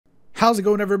How's it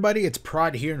going, everybody? It's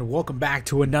Prod here and welcome back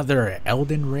to another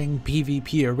Elden Ring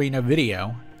PvP arena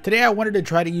video. Today I wanted to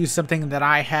try to use something that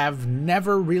I have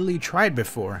never really tried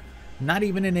before. Not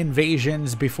even in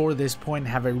Invasions before this point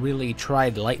have I really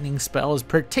tried lightning spells,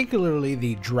 particularly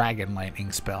the dragon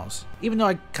lightning spells. Even though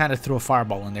I kind of threw a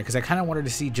fireball in there because I kind of wanted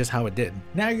to see just how it did.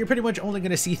 Now you're pretty much only going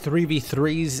to see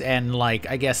 3v3s and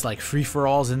I guess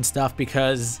free-for-alls and stuff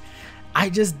because I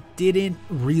just didn't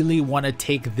really want to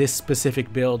take this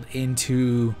specific build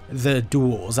into the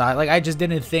duels. I just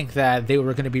didn't think that they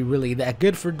were going to be really that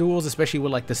good for duels, especially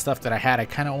with the stuff that I had. I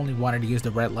kind of only wanted to use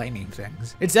the red lightning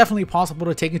things. It's definitely possible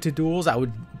to take it to duels. I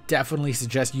would definitely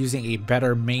suggest using a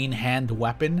better main hand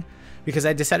weapon, because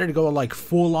I decided to go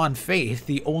full on faith.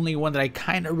 The only one that I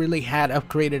kind of really had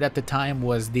upgraded at the time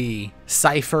was the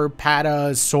Cypher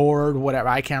Pata sword, whatever.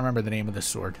 I can't remember the name of the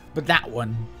sword, but that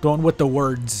one, going with the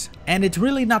words. And it's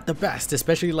really not the best,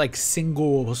 especially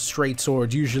single straight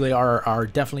swords usually are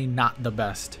definitely not the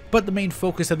best. But the main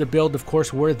focus of the build, of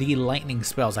course, were the lightning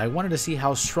spells. I wanted to see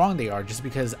how strong they are, just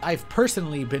because I've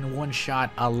personally been one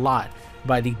shot a lot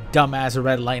by the dumbass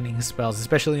red lightning spells,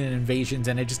 especially in Invasions,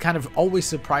 and it just kind of always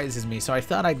surprises me. So I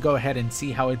thought I'd go ahead and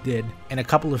see how it did in a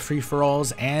couple of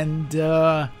free-for-alls, and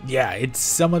yeah,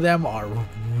 some of them are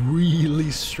really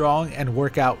strong and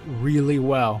work out really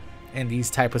well in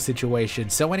these type of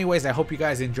situations. So anyways, I hope you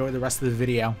guys enjoy the rest of the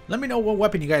video. Let me know what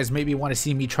weapon you guys maybe want to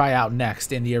see me try out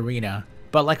next in the arena.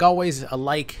 But like always, a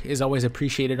like is always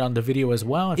appreciated on the video as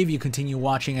well. If you continue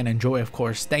watching and enjoy, of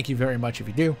course, thank you very much if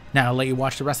you do. Now I'll let you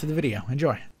watch the rest of the video.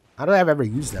 Enjoy. I don't think I've ever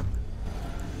used them.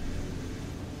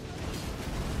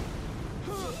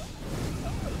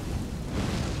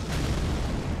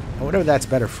 I wonder if that's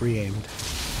better free-aimed.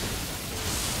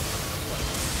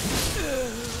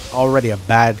 Already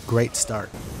a great start.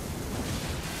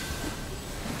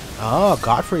 Oh,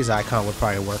 Godfrey's icon would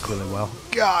probably work really well.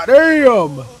 God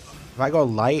damn! If I go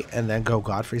light and then go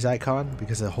Godfrey's icon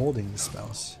because of holding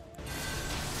spells.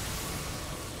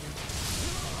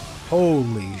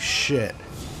 Holy shit.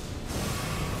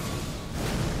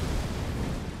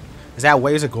 Is that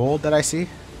waves of gold that I see?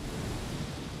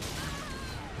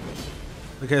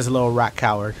 Look at this little rat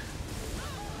coward.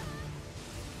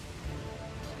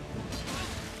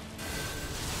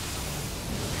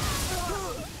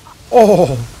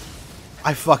 Oh!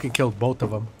 I fucking killed both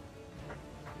of them.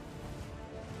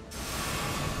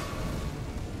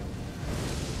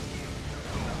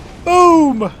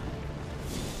 Boom!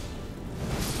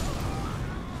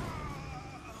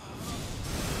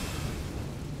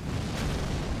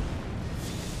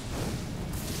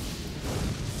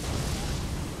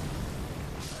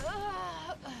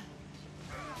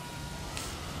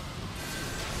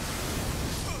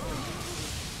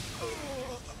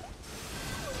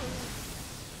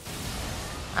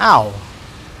 Ow!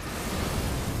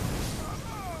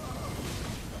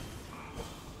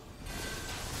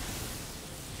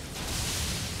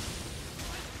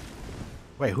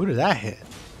 Wait, who did that hit?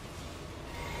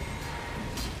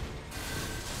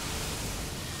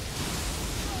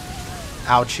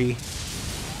 Ouchie.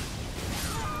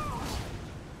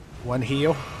 One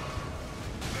heal.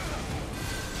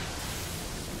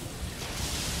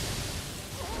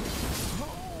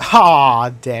 Aw,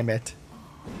 damn it.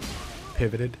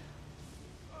 Pivoted.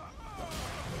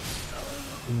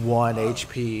 1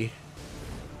 HP.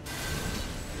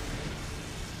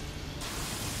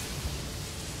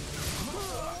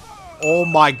 Oh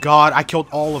my god, I killed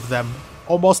all of them.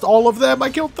 Almost all of them. I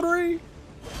killed 3.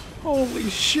 Holy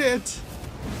shit.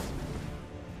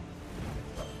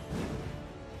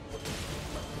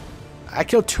 I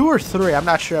killed 2 or 3. I'm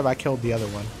not sure if I killed the other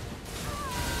one.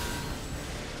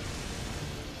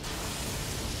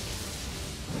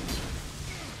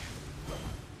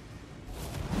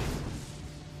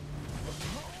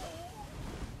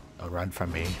 Oh, run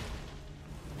from me.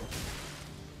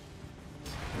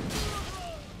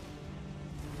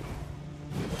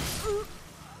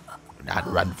 Not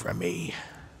run from me.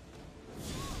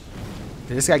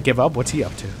 Did this guy give up? What's he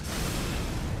up to?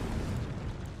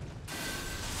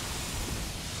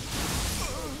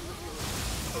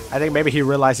 I think maybe he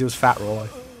realized he was fat rolling.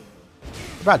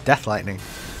 What about Death Lightning?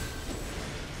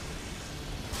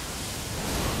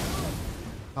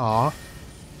 Aw.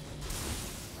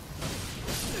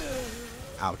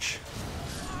 Ouch.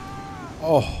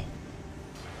 Oh.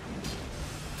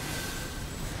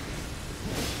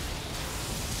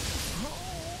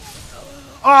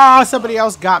 Oh, somebody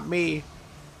else got me.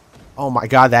 Oh my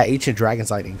god, that Ancient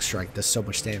Dragon's Lightning Strike does so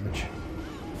much damage.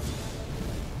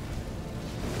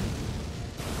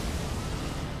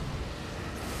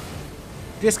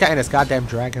 This guy and his goddamn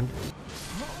dragon.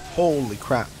 Holy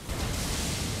crap.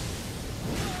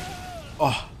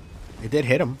 Oh, it did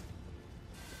hit him.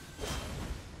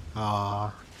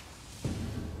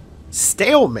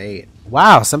 Stalemate.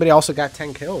 Wow, somebody also got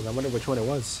 10 kills. I wonder which one it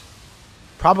was.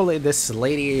 Probably this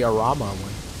Lady Arama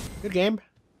one. Good game.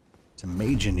 It's a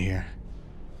mage in here.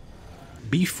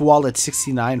 Beef wallet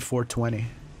 69,420.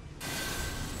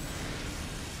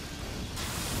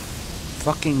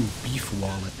 Fucking beef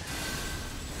wallet.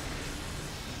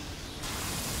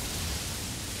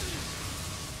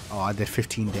 Oh, I did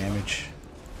 15 damage.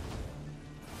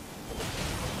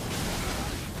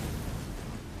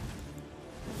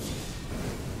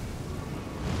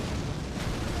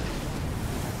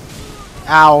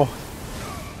 Ow.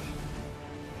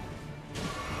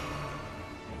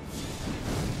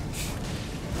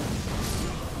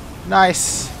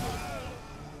 Nice.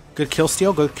 Good kill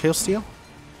steal, good kill steal.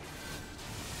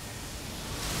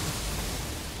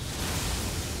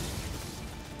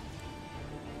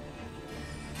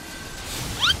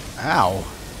 Ow.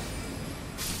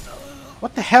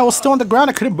 What the hell? Still on the ground,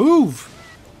 I couldn't move.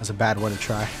 That's a bad one to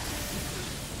try.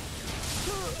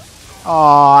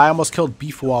 Oh, I almost killed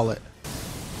Beef Wallet.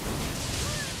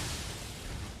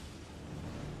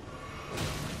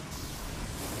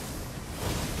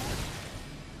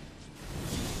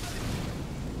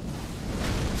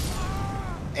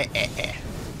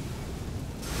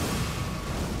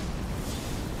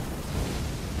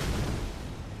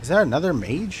 Is there another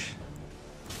mage?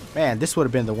 Man, this would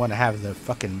have been the one to have the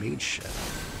fucking mage shit.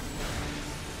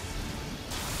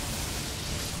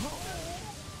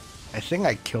 I think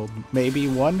I killed maybe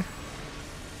one.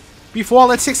 Beef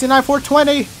Wallet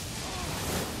 69,420.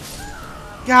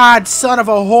 God, son of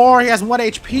a whore, he has 1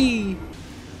 HP.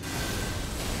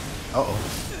 Uh-oh.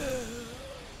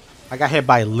 I got hit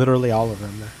by literally all of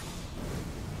them there.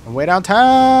 I'm way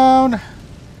downtown.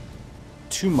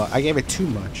 Too much. I gave it too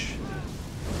much.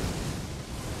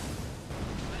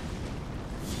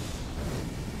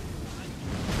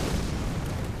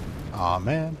 Aw,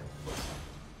 man.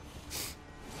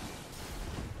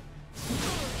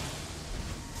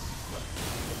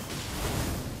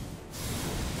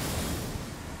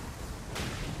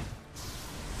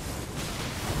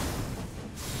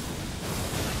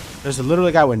 There's a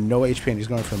literally guy with no HP and he's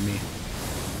going for me.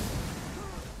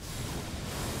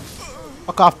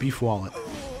 Fuck off, Beef Wallet.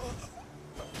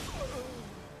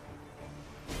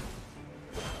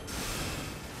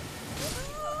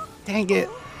 Dang it.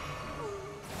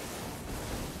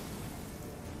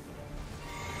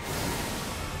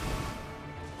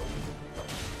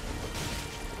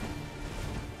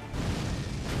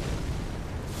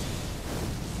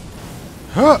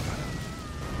 Huh.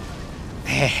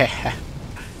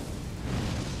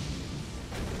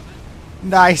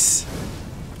 Nice.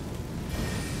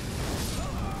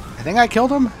 I think I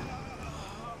killed him.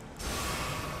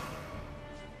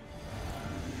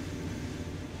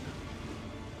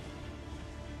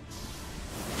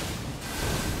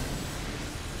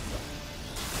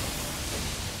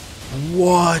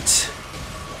 What?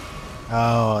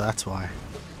 Oh, that's why.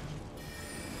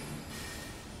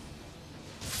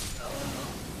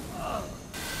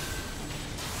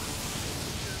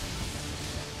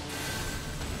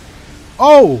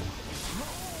 Oh!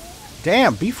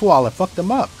 Damn, Beef Wallet fucked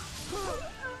them up.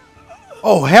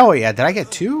 Oh, hell yeah. Did I get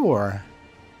 2 or?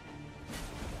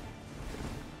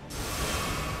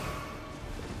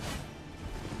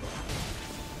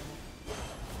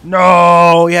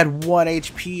 No! He had 1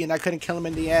 HP and I couldn't kill him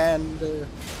in the end.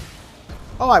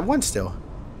 Oh, I won still.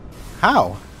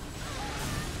 How?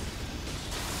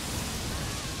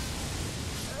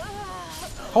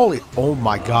 Holy, oh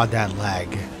my god, that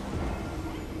lag.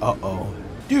 Uh-oh.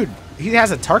 Dude, he has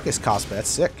a Tarkus cosplay. That's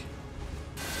sick.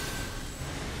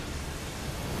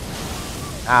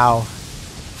 Ow.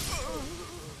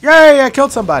 Yay, I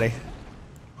killed somebody.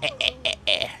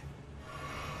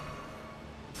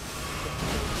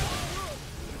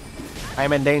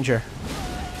 I'm in danger.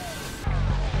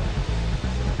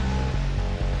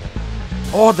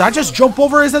 Oh, did I just jump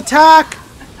over his attack?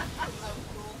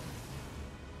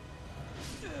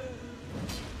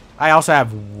 I also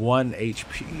have 1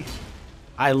 HP.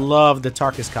 I love the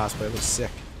Tarkus cosplay. It looks sick.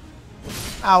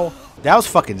 Ow. That was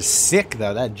fucking sick,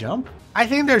 though, that jump. I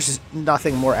think there's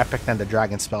nothing more epic than the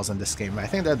dragon spells in this game. I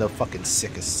think they're the fucking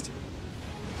sickest.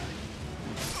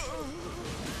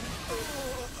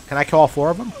 Can I kill all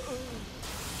 4 of them?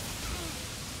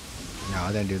 No,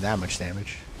 I didn't do that much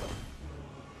damage.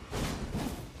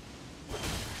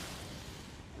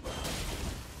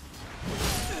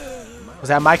 Was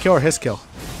that my kill or his kill?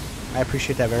 I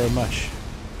appreciate that very much.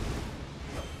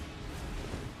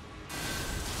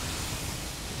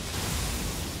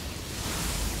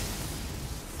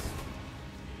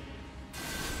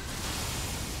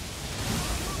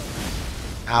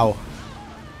 Ow.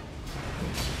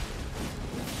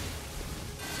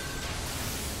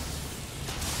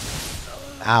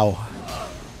 Ow.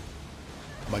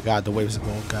 Oh my god, the wave's a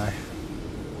gold guy.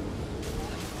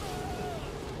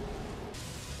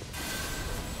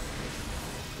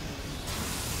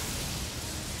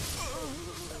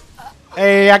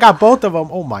 Hey, I got both of them.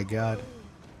 Oh my god.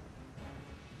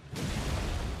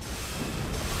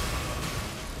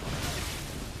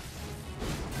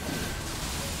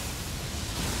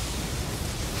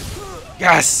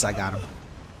 Yes, I got him.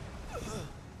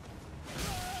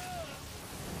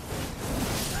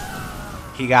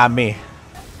 He got me.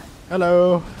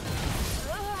 Hello.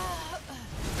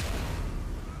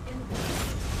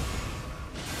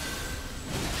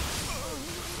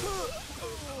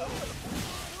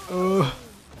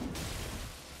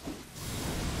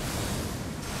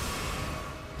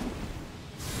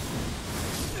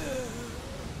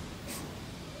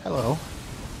 Hello.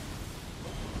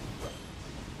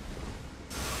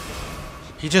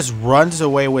 He just runs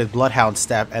away with Bloodhound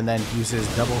Step and then uses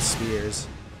double spears.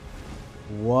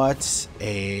 What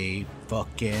a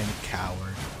fucking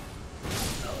coward.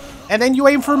 And then you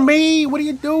aim for me! What are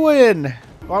you doing?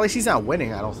 Well, at least he's not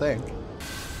winning, I don't think.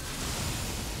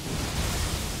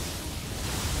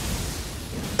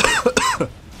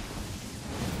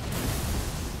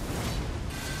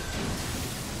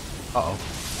 Uh-oh.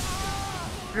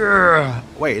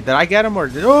 Wait, did I get him or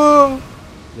did... Oh!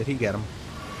 Did he get him?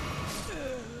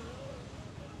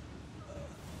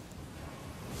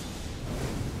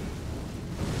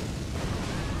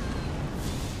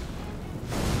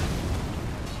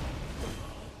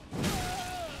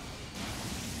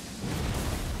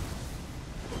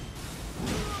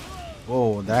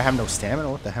 Whoa, did I have no stamina?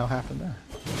 What the hell happened there?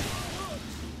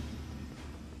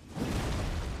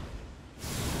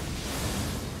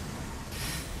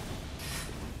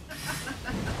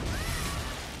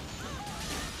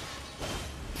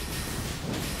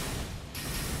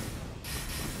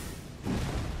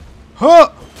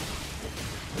 Huh!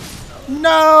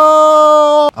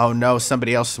 No! Oh no,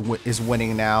 somebody else is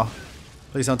winning now.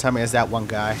 Please don't tell me it's that one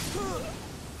guy.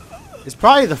 It's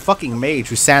probably the fucking mage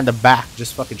who sat in the back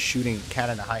just fucking shooting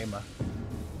Kananahaima.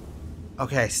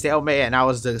 Okay, stalemate, and I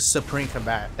was the supreme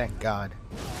combatant, thank god.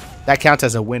 That counts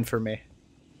as a win for me.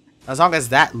 As long as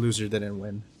that loser didn't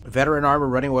win. Veteran armor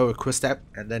running away with quick step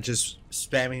and then just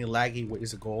spamming laggy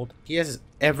ways of gold. He has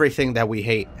everything that we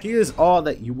hate. He is all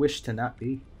that you wish to not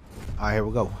be. Alright, here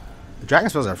we go. The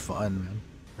dragon spells are fun, man.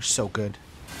 They're so good.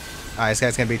 Alright, this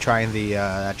guy's gonna be trying the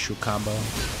that true combo.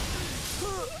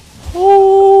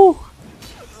 Ooh!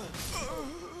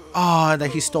 Oh,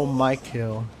 that he stole my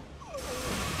kill.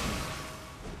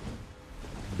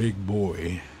 Big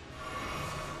boy.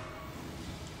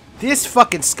 This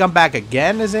fucking scumbag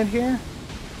again is in here?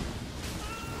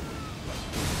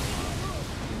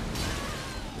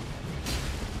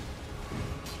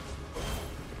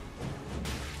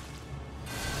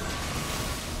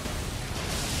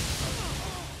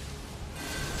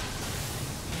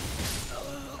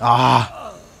 Ah.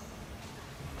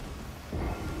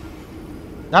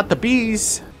 Not the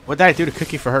bees. What did I do to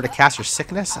Cookie for her to cast her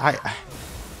sickness? I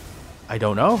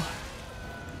don't know.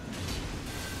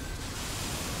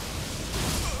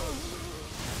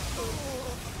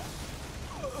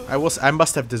 I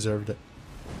must have deserved it.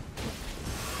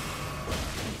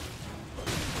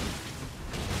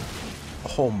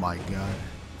 Oh my god.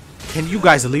 Can you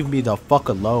guys leave me the fuck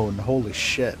alone? Holy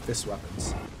shit, fist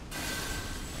weapons.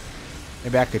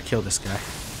 Maybe I could kill this guy.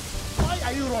 Why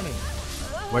are you running?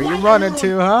 Where you running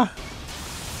to, huh?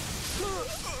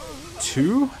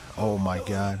 2? Oh my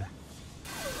god.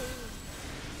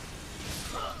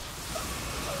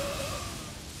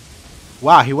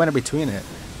 Wow, he went in between it.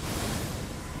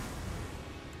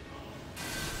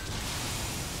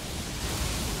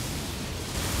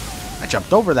 I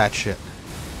jumped over that shit.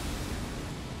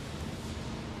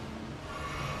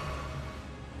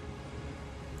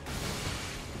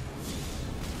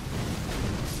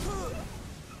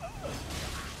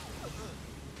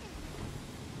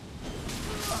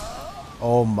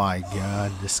 Oh my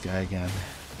god, this guy again.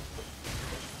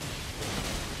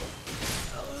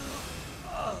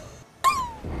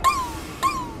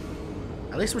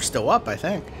 At least we're still up, I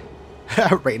think.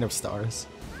 Rain of stars.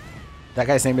 That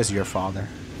guy's name is Your Father.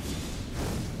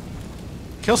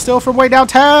 Kill still from way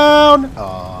downtown!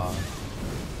 Aww.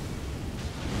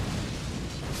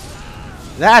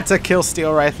 That's a kill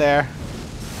steal right there.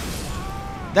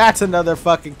 That's another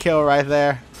fucking kill right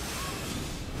there.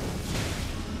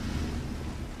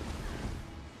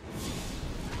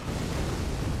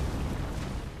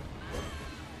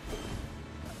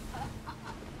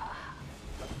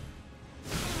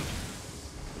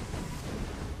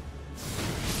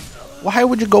 Why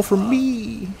would you go for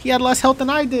me? He had less health than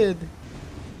I did.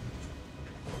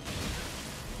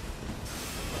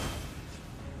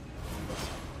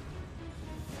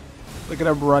 Look at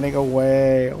him running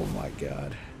away. Oh my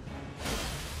god.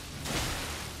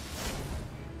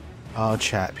 Oh,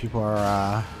 chat. People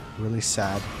are really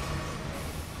sad.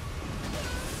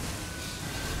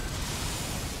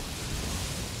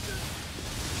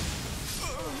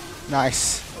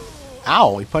 Nice.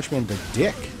 Ow, he punched me in the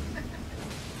dick.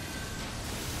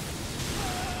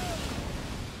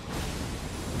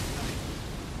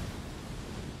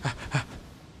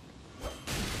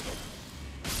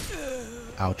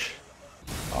 Ouch.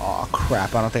 Oh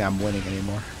crap, I don't think I'm winning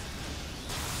anymore.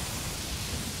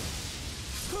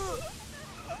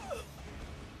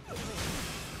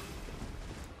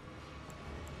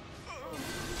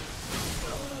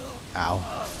 Ow.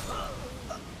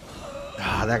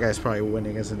 Ah, that guy's probably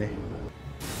winning, isn't he?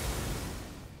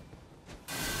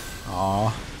 Aw.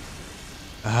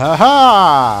 Ha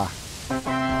ha!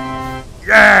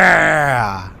 Yeah!